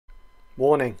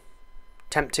Warning,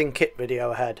 tempting kit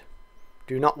video ahead.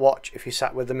 Do not watch if you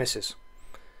sat with the missus.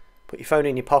 Put your phone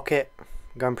in your pocket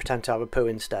and go and pretend to have a poo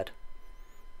instead.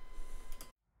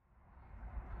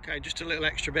 Okay, just a little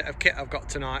extra bit of kit I've got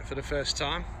tonight for the first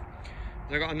time.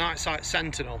 I've got a NiteSite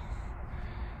Sentinel,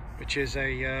 which is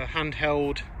a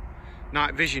handheld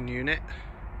night vision unit.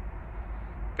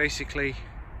 Basically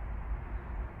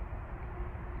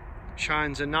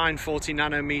shines a 940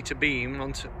 nanometer beam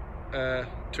onto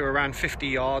to around 50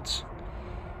 yards,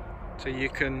 so you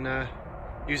can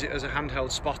use it as a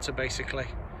handheld spotter basically.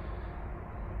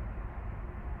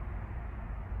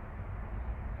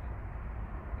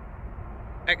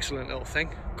 Excellent little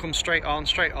thing, comes straight on,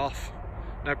 straight off,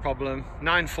 no problem.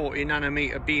 940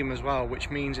 nanometer beam as well, which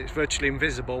means it's virtually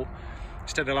invisible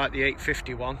instead of like the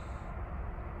 850 one.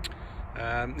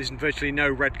 There's virtually no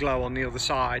red glow on the other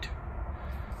side.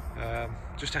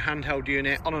 Just a handheld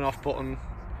unit, on and off button,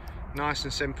 nice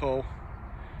and simple,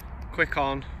 quick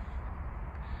on.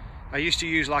 I used to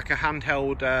use like a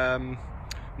handheld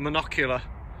monocular,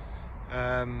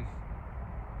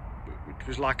 which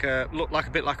was looked like a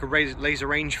bit like a laser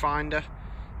rangefinder,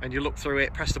 and you look through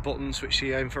it, press the button, switch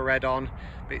the infrared on,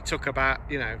 but it took about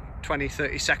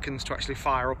 20-30 seconds to actually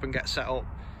fire up and get set up.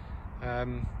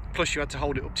 Plus you had to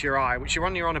hold it up to your eye, which you're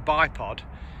on a bipod.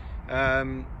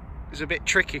 It's a bit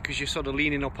tricky because you're sort of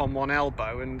leaning up on one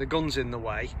elbow and the gun's in the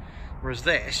way, whereas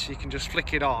this, you can just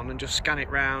flick it on and just scan it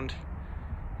round,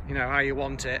 how you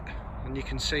want it, and you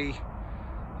can see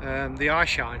the eye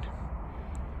shine.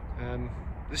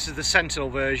 This is the Sentinel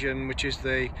version, which is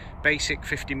the basic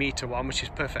 50 meter one, which is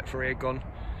perfect for ear gun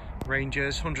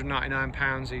rangers.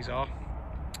 £199 these are.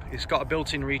 It's got a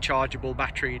built-in rechargeable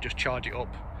battery, you just charge it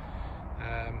up.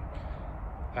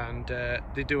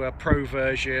 They do a pro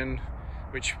version,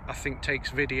 which I think takes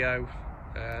video.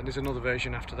 There's another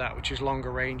version after that, which is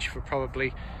longer range for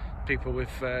probably people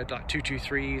with like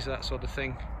 223s, that sort of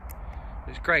thing.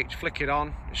 It's great, just flick it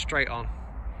on, it's straight on,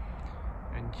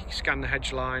 and you can scan the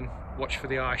hedge line, watch for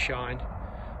the eye shine.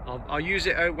 I'll use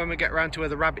it when we get around to where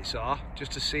the rabbits are,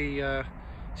 just to see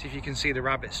if you can see the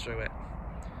rabbits through it.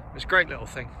 It's a great little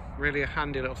thing, really a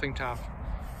handy little thing to have.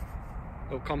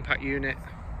 Little compact unit,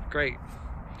 great.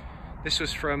 This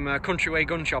was from Countryway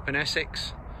Gunshop in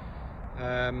Essex.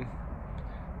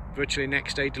 Virtually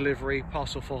next day delivery,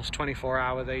 parcel force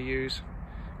 24-hour they use.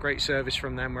 Great service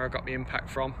from them, where I got the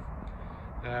impact from.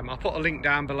 I'll put a link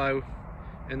down below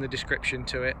in the description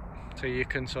to it, so you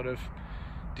can sort of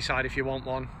decide if you want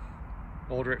one,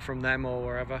 order it from them or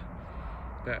wherever.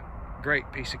 But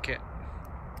great piece of kit.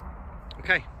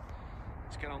 Okay,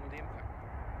 let's get on with the impact.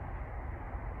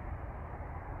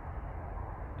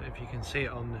 If you can see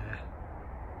it on there,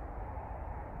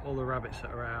 all the rabbits that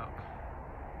are out,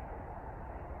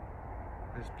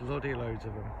 there's bloody loads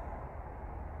of them.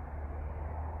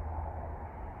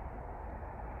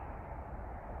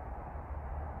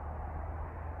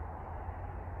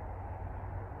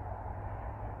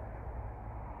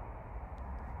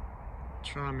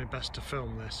 Trying my best to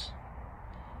film this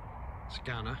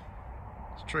scanner.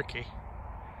 It's tricky,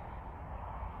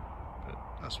 but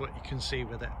that's what you can see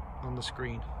with it on the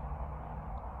screen.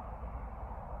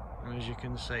 And as you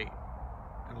can see,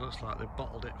 it looks like they've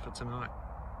bottled it for tonight.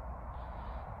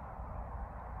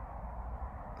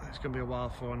 It's going to be a while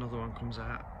before another one comes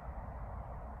out.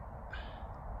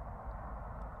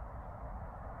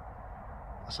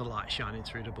 That's a light shining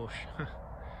through the bush.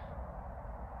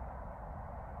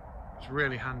 It's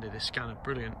really handy, this scanner,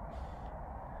 brilliant.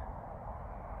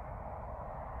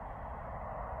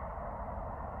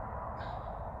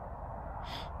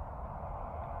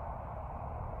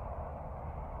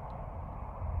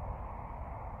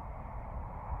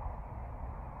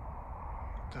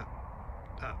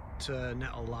 That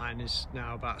nettle line is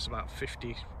now about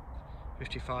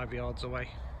 55 yards away,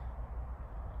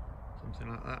 something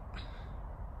like that.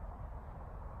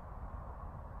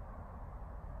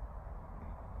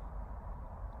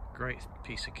 Great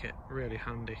piece of kit, really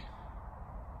handy.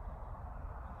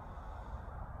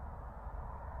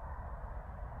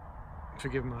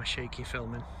 Forgive my shaky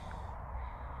filming.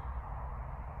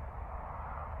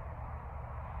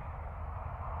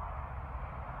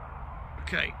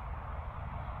 Okay,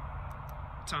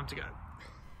 time to go.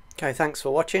 Okay, thanks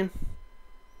for watching.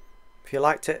 If you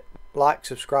liked it, like,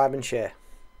 subscribe and share.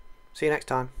 See you next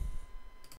time.